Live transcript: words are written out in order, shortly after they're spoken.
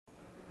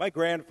My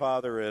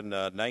grandfather in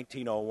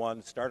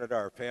 1901 started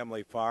our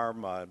family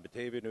farm in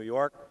Batavia, New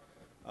York.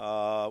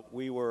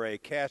 We were a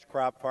cash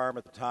crop farm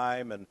at the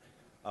time, and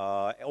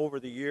over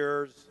the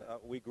years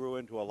we grew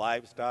into a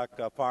livestock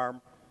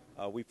farm.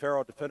 We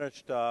farrowed to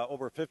finished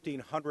over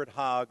 1,500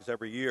 hogs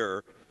every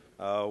year.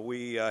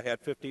 We had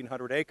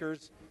 1,500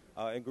 acres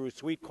and grew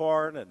sweet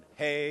corn and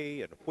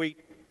hay and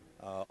wheat,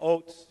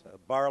 oats,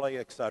 barley,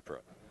 etc.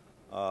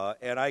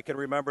 And I can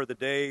remember the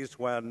days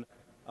when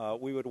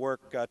we would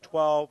work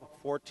 12,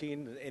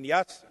 14, and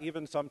yes,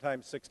 even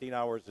sometimes 16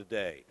 hours a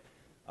day.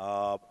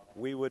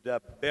 We would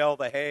bale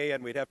the hay,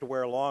 and we'd have to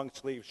wear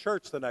long-sleeve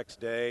shirts the next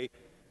day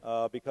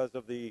because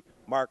of the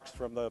marks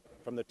from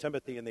the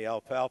timothy and the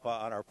alfalfa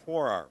on our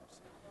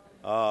forearms.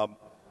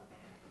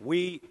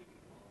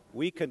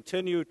 We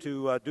continue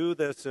to do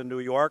this in New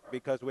York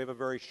because we have a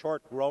very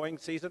short growing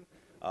season,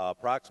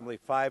 approximately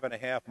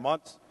 5.5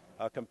 months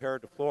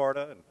compared to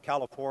Florida and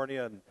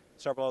California and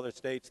several other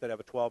states that have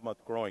a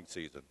 12-month growing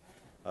season.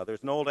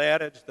 There's an old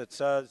adage that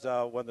says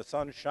when the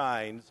sun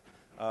shines,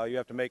 you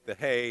have to make the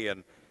hay,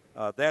 and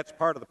that's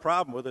part of the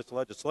problem with this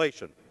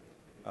legislation.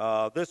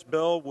 This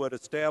bill would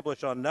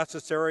establish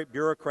unnecessary,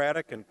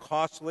 bureaucratic, and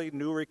costly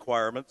new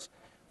requirements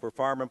for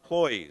farm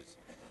employees.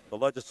 The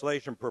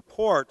legislation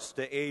purports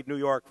to aid New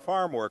York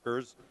farm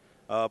workers,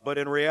 but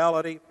in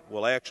reality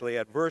will actually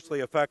adversely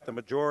affect the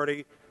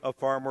majority of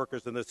farm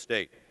workers in this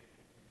state.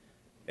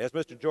 As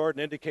Mr.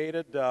 Jordan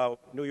indicated,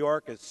 New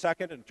York is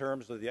second in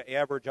terms of the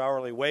average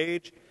hourly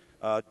wage,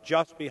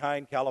 just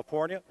behind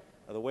California.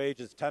 The wage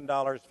is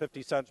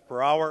 $10.50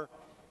 per hour,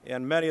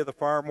 and many of the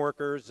farm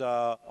workers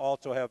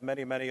also have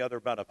many, many other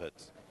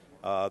benefits.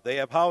 They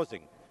have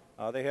housing,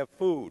 they have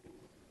food,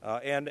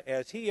 and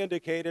as he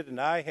indicated, and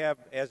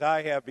as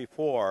I have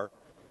before,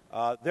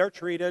 they're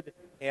treated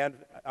and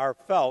are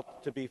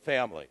felt to be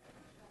family.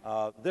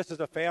 This is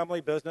a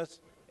family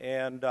business,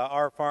 and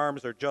our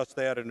farms are just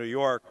that in New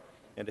York.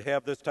 And to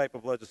have this type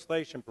of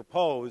legislation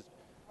proposed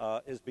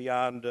is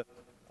beyond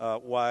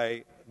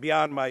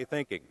my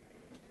thinking.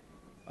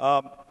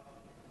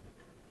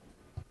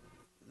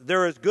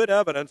 There is good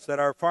evidence that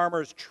our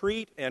farmers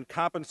treat and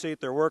compensate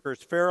their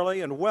workers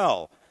fairly and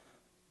well,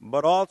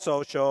 but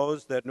also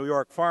shows that New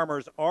York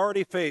farmers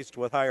already faced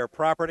with higher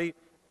property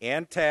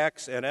and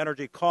tax and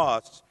energy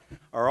costs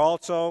are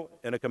also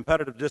in a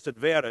competitive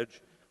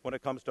disadvantage when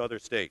it comes to other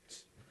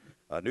states.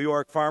 New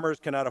York farmers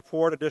cannot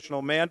afford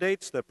additional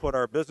mandates that put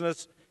our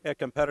business at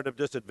competitive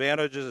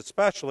disadvantages,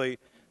 especially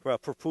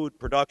for food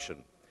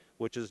production,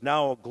 which is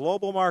now a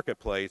global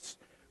marketplace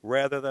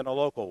rather than a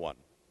local one.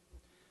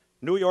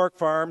 New York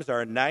farms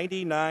are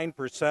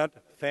 99%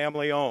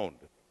 family-owned.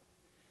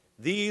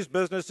 These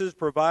businesses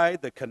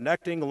provide the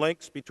connecting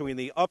links between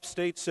the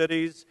upstate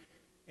cities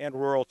and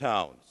rural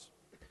towns.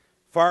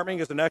 Farming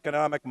is an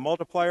economic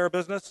multiplier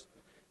business.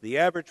 The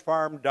average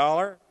farm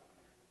dollar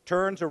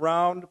turns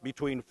around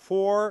between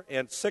 4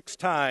 and 6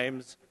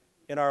 times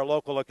in our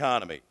local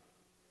economy,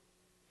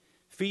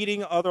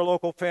 feeding other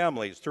local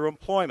families through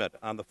employment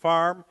on the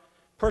farm,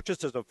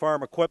 purchases of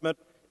farm equipment,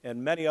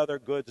 and many other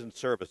goods and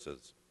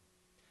services.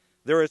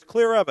 There is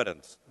clear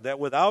evidence that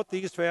without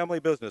these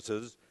family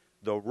businesses,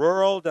 the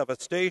rural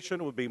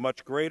devastation would be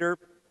much greater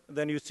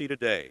than you see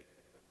today.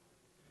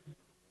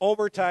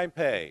 Overtime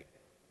pay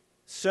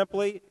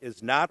simply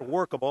is not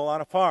workable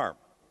on a farm.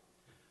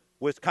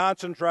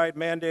 Wisconsin tried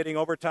mandating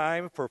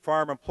overtime for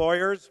farm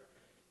employers,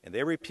 and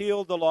they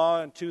repealed the law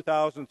in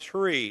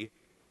 2003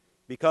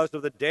 because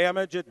of the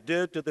damage it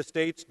did to the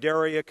state's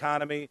dairy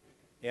economy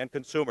and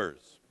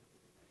consumers.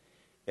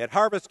 At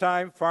harvest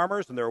time,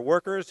 farmers and their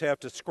workers have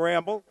to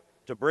scramble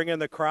to bring in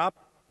the crop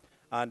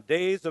on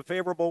days of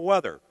favorable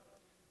weather.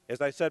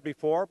 As I said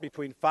before,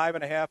 between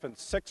 5.5 and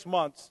 6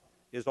 months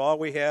is all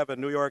we have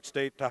in New York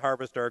State to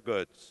harvest our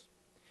goods.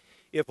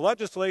 If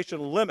legislation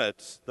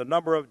limits the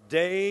number of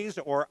days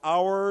or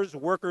hours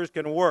workers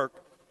can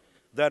work,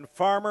 then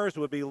farmers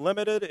would be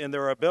limited in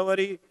their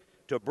ability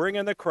to bring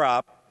in the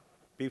crop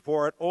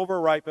before it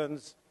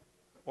overripens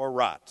or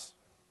rots.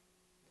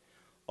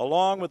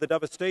 Along with the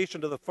devastation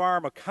to the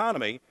farm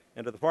economy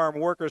and to the farm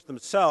workers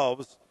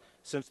themselves,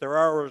 since their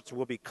hours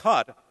will be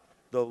cut,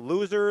 the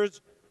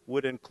losers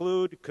would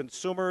include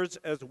consumers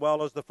as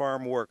well as the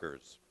farm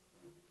workers.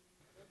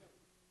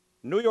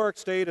 New York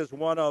State is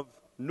one of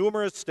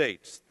numerous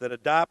states that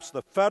adopts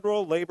the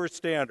federal labor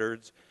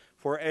standards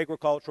for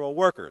agricultural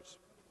workers.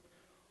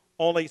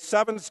 Only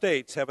 7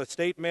 states have a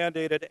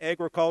state-mandated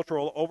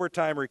agricultural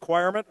overtime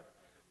requirement,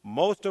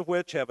 most of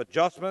which have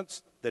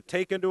adjustments that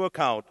take into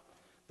account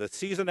the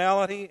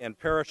seasonality and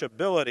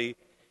perishability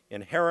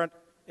inherent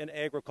in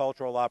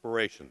agricultural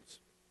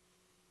operations.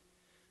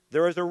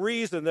 There is a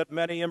reason that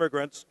many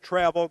immigrants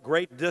travel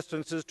great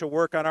distances to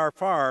work on our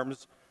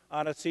farms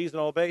on a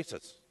seasonal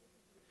basis,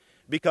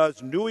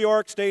 because New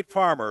York State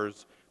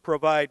farmers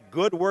provide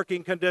good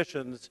working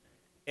conditions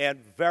and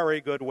very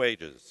good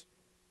wages.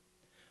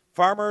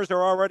 Farmers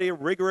are already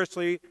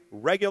rigorously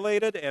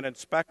regulated and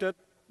inspected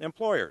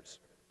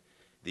employers.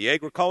 The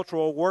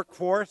agricultural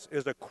workforce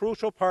is a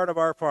crucial part of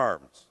our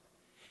farms.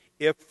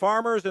 If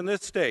farmers in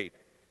this state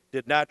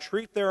did not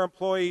treat their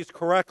employees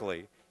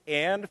correctly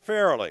and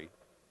fairly,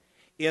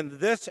 in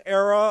this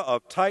era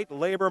of tight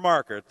labor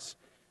markets,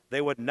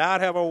 they would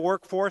not have a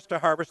workforce to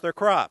harvest their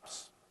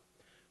crops.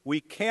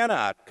 We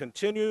cannot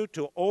continue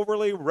to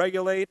overly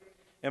regulate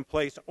and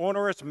place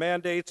onerous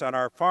mandates on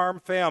our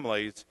farm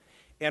families,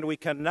 and we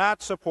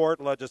cannot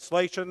support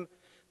legislation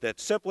that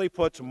simply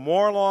puts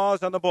more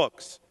laws on the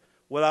books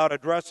without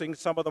addressing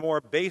some of the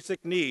more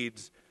basic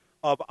needs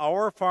of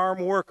our farm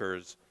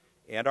workers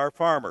and our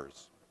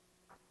farmers.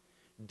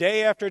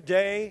 Day after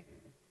day,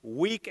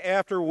 week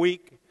after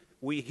week,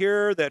 we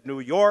hear that New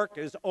York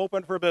is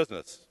open for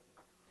business.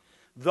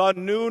 The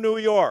new New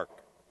York.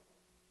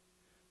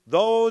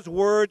 Those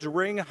words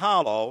ring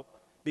hollow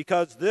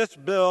because this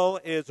bill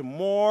is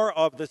more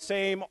of the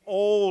same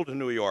old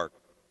New York.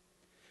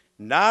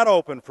 Not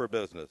open for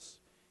business,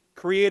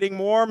 creating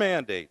more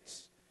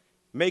mandates,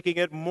 making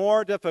it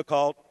more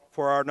difficult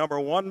for our number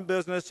one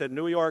business in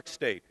New York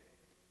State,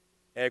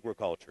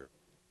 agriculture.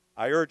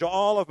 I urge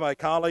all of my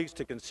colleagues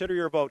to consider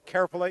your vote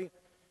carefully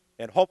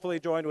and hopefully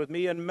join with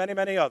me and many,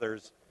 many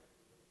others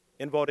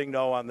in voting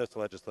no on this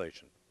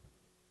legislation.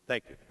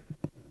 Thank you.